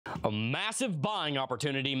A massive buying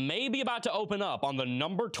opportunity may be about to open up on the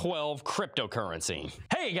number 12 cryptocurrency.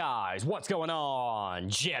 Hey guys, what's going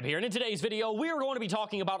on? Jeb here, and in today's video, we are going to be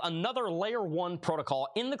talking about another layer 1 protocol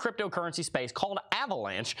in the cryptocurrency space called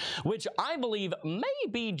Avalanche, which I believe may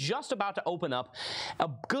be just about to open up a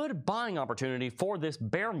good buying opportunity for this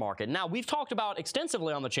bear market. Now, we've talked about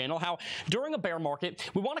extensively on the channel how during a bear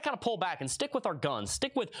market, we want to kind of pull back and stick with our guns,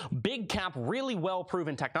 stick with big cap, really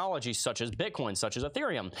well-proven technologies such as Bitcoin, such as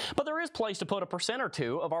Ethereum. But there is place to put a percent or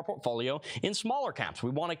two of our portfolio in smaller caps. We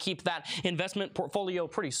want to keep that investment portfolio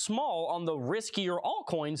pretty small on the riskier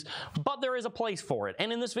altcoins, but there is a place for it.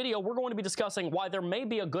 And in this video, we're going to be discussing why there may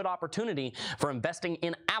be a good opportunity for investing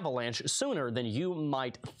in Avalanche sooner than you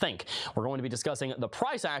might think. We're going to be discussing the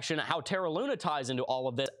price action, how Terra Luna ties into all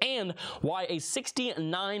of this, and why a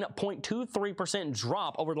 69.23%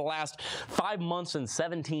 drop over the last 5 months and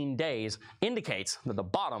 17 days indicates that the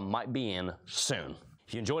bottom might be in soon.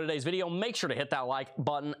 If you enjoyed today's video, make sure to hit that like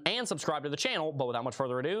button and subscribe to the channel. But without much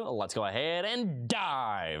further ado, let's go ahead and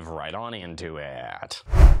dive right on into it.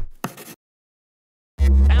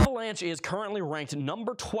 Avalanche is currently ranked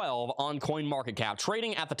number 12 on CoinMarketCap,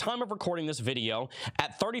 trading at the time of recording this video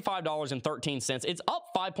at $35.13. It's up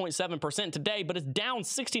 5.7% today, but it's down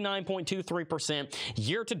 69.23%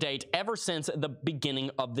 year to date ever since the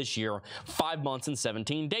beginning of this year, 5 months and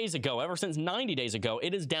 17 days ago. Ever since 90 days ago,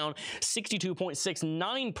 it is down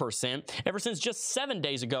 62.69%. Ever since just 7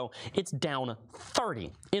 days ago, it's down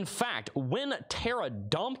 30. In fact, when Terra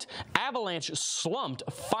dumped, Avalanche slumped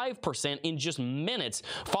 5% in just minutes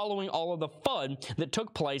following all of the FUD that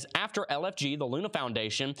took place after LFG, the Luna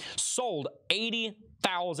Foundation, sold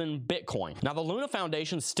 80,000 Bitcoin. Now, the Luna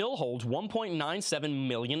Foundation still holds 1.97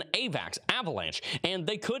 million AVAX, Avalanche, and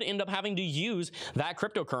they could end up having to use that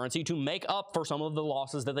cryptocurrency to make up for some of the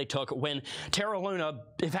losses that they took when Terra Luna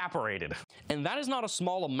evaporated. And that is not a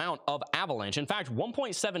small amount of Avalanche. In fact,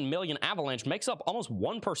 1.7 million Avalanche makes up almost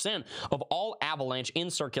 1% of all Avalanche in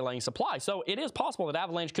circulating supply. So it is possible that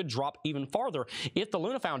Avalanche could drop even farther if the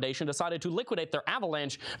Luna Foundation decided to liquidate their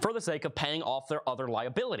Avalanche for the sake of paying off their other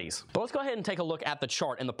liabilities. But let's go ahead and take a look at the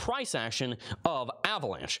chart and the price action of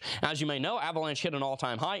Avalanche. As you may know, Avalanche hit an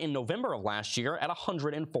all-time high in November of last year at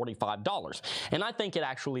 $145. And I think it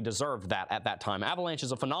actually deserved that at that time. Avalanche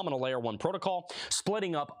is a phenomenal layer 1 protocol,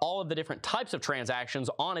 splitting up all of the different types of transactions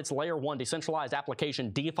on its layer 1 decentralized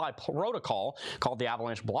application DeFi protocol called the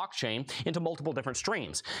Avalanche blockchain into multiple different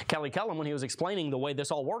streams. Kelly Kellum, when he was explaining the way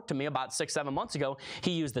this all worked to me about 6-7 months ago,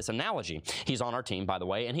 he used this analogy. He's on our team, by the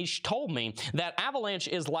way, and he told me that Avalanche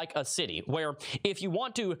is like a city where if you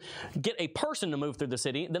want to get a person to move through the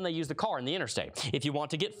city, then they use the car in the interstate. If you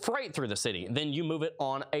want to get freight through the city, then you move it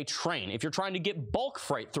on a train. If you're trying to get bulk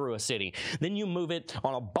freight through a city, then you move it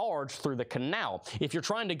on a barge through the canal. If you're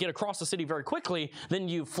trying to get across the city very quickly, then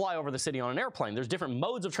you fly over the city on an airplane. There's different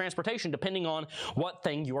modes of transportation depending on what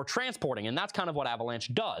thing you are transporting, and that's kind of what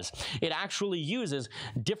Avalanche does. It actually uses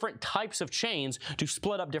different types of chains to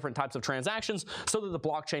split up different types of transactions so that the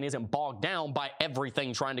blockchain isn't bogged down by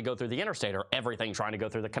everything trying to go through the interstate or everything trying to go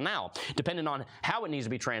through the canal. Depending on how it needs to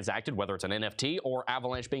be transacted, whether it's an NFT or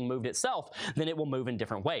Avalanche being moved itself, then it will move in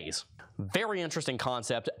different ways. Very interesting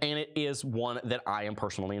concept, and it is one that I am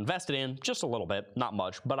personally invested in, just a little bit, not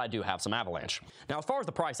much, but I do have some Avalanche. Now, as far as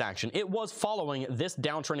the price action, it was following this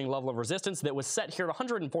downtrending level of resistance that was set here at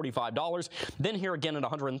 $145, then here again at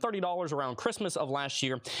 $130 around Christmas of last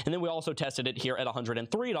year, and then we also tested it here at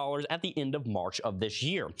 $103 at the end of March of this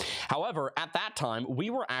year. However, at that time, we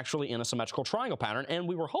were actually in a symmetrical triangle pattern, and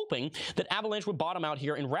we were hoping that Avalanche would bottom out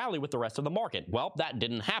here and rally with the rest of the market. Well, that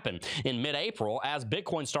didn't happen. In mid-April, as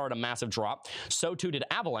Bitcoin started a massive drop, so too did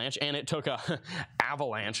Avalanche, and it took a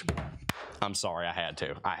Avalanche. I'm sorry, I had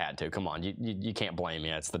to. Come on, you can't blame me.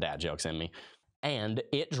 It's the dad jokes in me. And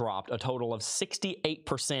it dropped a total of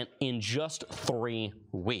 68% in just 3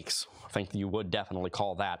 weeks. I think you would definitely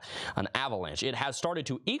call that an avalanche. It has started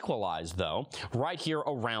to equalize, though, right here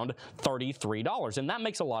around $33. And that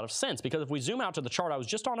makes a lot of sense because if we zoom out to the chart I was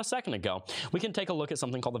just on a second ago, we can take a look at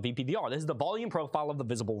something called the VPVR. This is the volume profile of the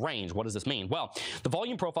visible range. What does this mean? Well, the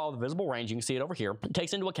volume profile of the visible range, you can see it over here,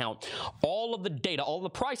 takes into account all of the data, all the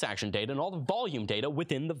price action data, and all the volume data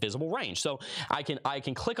within the visible range. So I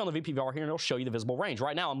can click on the VPVR here and it'll show you the the visible range.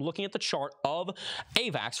 Right now, I'm looking at the chart of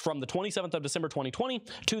AVAX from the 27th of December 2020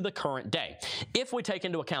 to the current day. If we take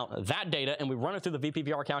into account that data and we run it through the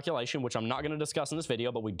VPVR calculation, which I'm not going to discuss in this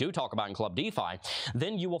video, but we do talk about in Club DeFi,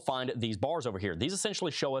 then you will find these bars over here. These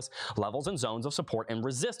essentially show us levels and zones of support and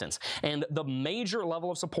resistance. And the major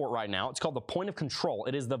level of support right now, it's called the point of control.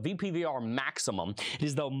 It is the VPVR maximum. It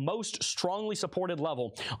is the most strongly supported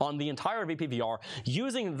level on the entire VPVR.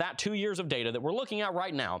 Using that 2 years of data that we're looking at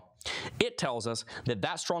right now, it tells us that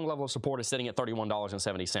that strong level of support is sitting at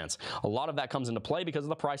 $31.70. A lot of that comes into play because of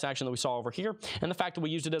the price action that we saw over here and the fact that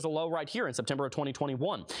we used it as a low right here in September of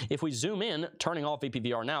 2021. If we zoom in, turning off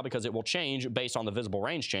VPVR now because it will change based on the visible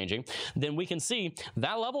range changing, then we can see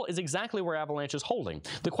that level is exactly where Avalanche is holding.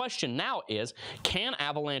 The question now is, can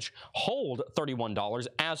Avalanche hold $31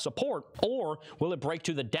 as support, or will it break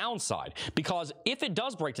to the downside? Because if it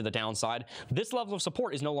does break to the downside, this level of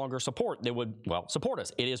support is no longer support that would, well, support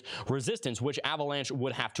us. It is resistance, which Avalanche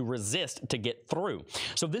would have to resist to get through.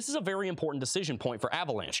 So this is a very important decision point for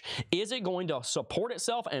Avalanche. Is it going to support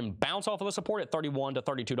itself and bounce off of the support at $31 to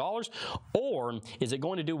 $32, or is it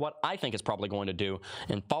going to do what I think it's probably going to do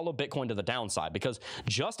and follow Bitcoin to the downside? Because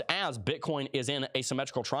just as Bitcoin is in a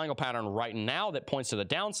symmetrical triangle pattern right now that points to the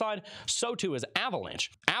downside, so too is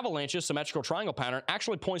Avalanche. Avalanche's symmetrical triangle pattern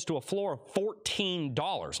actually points to a floor of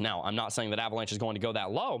 $14. Now, I'm not saying that Avalanche is going to go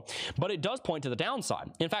that low, but it does point to the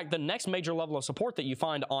downside. In fact, the next major level of support that you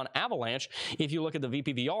find on Avalanche, if you look at the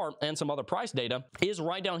VPVR and some other price data, is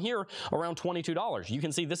right down here around $22. You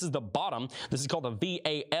can see this is the bottom. This is called the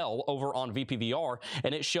VAL over on VPVR,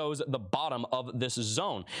 and it shows the bottom of this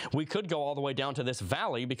zone. We could go all the way down to this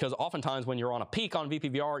valley because oftentimes when you're on a peak on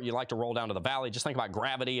VPVR, you like to roll down to the valley. Just think about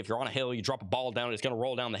gravity. If you're on a hill, you drop a ball down, it's going to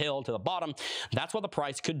roll down the hill to the bottom. That's what the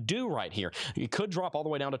price could do right here. It could drop all the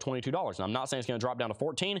way down to $22. And I'm not saying it's going to drop down to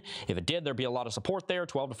 14. If it did, there'd be a lot of support there.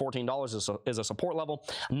 $12 to $14 is a support level.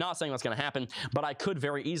 I'm not saying that's going to happen, but I could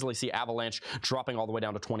very easily see Avalanche dropping all the way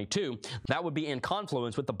down to 22. That would be in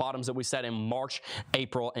confluence with the bottoms that we set in March,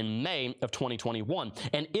 April, and May of 2021.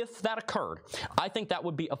 And if that occurred, I think that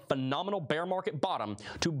would be a phenomenal bear market bottom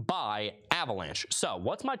to buy Avalanche. So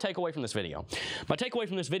what's my takeaway from this video? My takeaway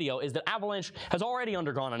from this video is that Avalanche has already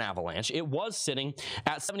undergone an avalanche. It was sitting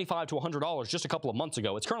at $75 to $100 just a couple of months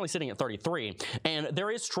ago. It's currently sitting at 33, and there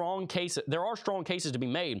are strong cases to be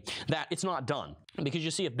made that it's not done. Because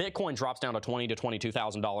you see, if Bitcoin drops down to $20,000 to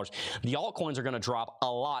 $22,000, the altcoins are going to drop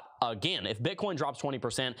a lot again. If Bitcoin drops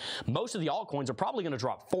 20%, most of the altcoins are probably going to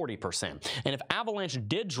drop 40%. And if Avalanche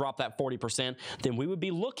did drop that 40%, then we would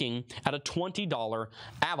be looking at a $20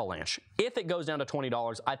 Avalanche. If it goes down to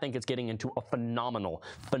 $20, I think it's getting into a phenomenal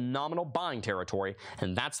buying territory.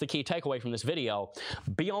 And that's the key takeaway from this video.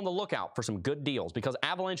 Be on the lookout for some good deals because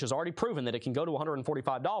Avalanche has already proven that it can go to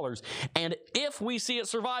 $145. And if we see it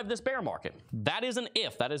survive this bear market, that is an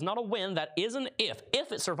if. That is not a win. That is an if.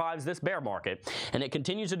 If it survives this bear market and it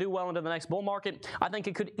continues to do well into the next bull market, I think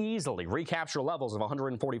it could easily recapture levels of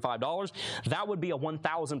 $145. That would be a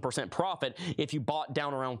 1,000% profit if you bought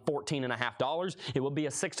down around $14.50. It would be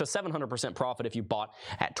a 600 to 700% profit if you bought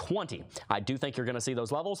at 20. I do think you're going to see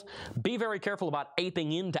those levels. Be very careful about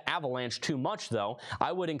aping into Avalanche too much, though.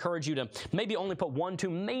 I would encourage you to maybe only put 1 to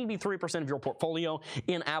maybe 3% of your portfolio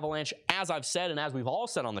in Avalanche. As I've said and as we've all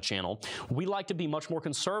said on the channel, we like to be much more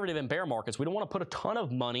conservative in bear markets. We don't want to put a ton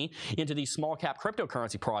of money into these small cap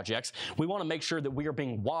cryptocurrency projects. We want to make sure that we are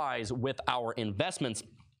being wise with our investments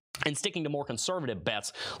and sticking to more conservative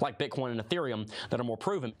bets like Bitcoin and Ethereum that are more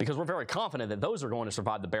proven, because we're very confident that those are going to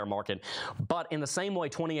survive the bear market. But in the same way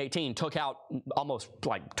 2018 took out almost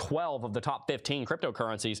like 12 of the top 15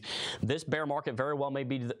 cryptocurrencies, this bear market very well may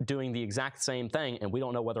be doing the exact same thing, and we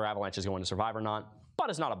don't know whether Avalanche is going to survive or not. But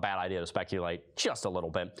it's not a bad idea to speculate just a little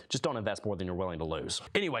bit. Just don't invest more than you're willing to lose.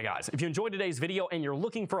 Anyway, guys, if you enjoyed today's video and you're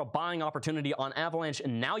looking for a buying opportunity on Avalanche,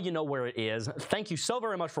 now you know where it is. Thank you so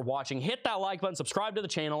very much for watching. Hit that like button, subscribe to the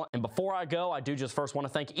channel. And before I go, I do just first want to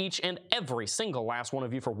thank each and every single last one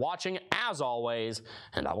of you for watching, as always.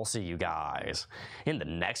 And I will see you guys in the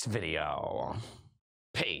next video.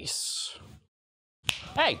 Peace.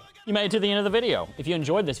 Hey, you made it to the end of the video. If you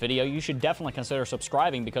enjoyed this video, you should definitely consider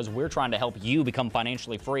subscribing because we're trying to help you become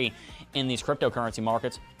financially free in these cryptocurrency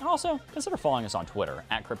markets. And also, consider following us on Twitter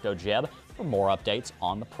 @CryptoJeb for more updates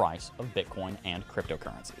on the price of Bitcoin and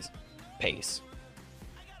cryptocurrencies. Peace.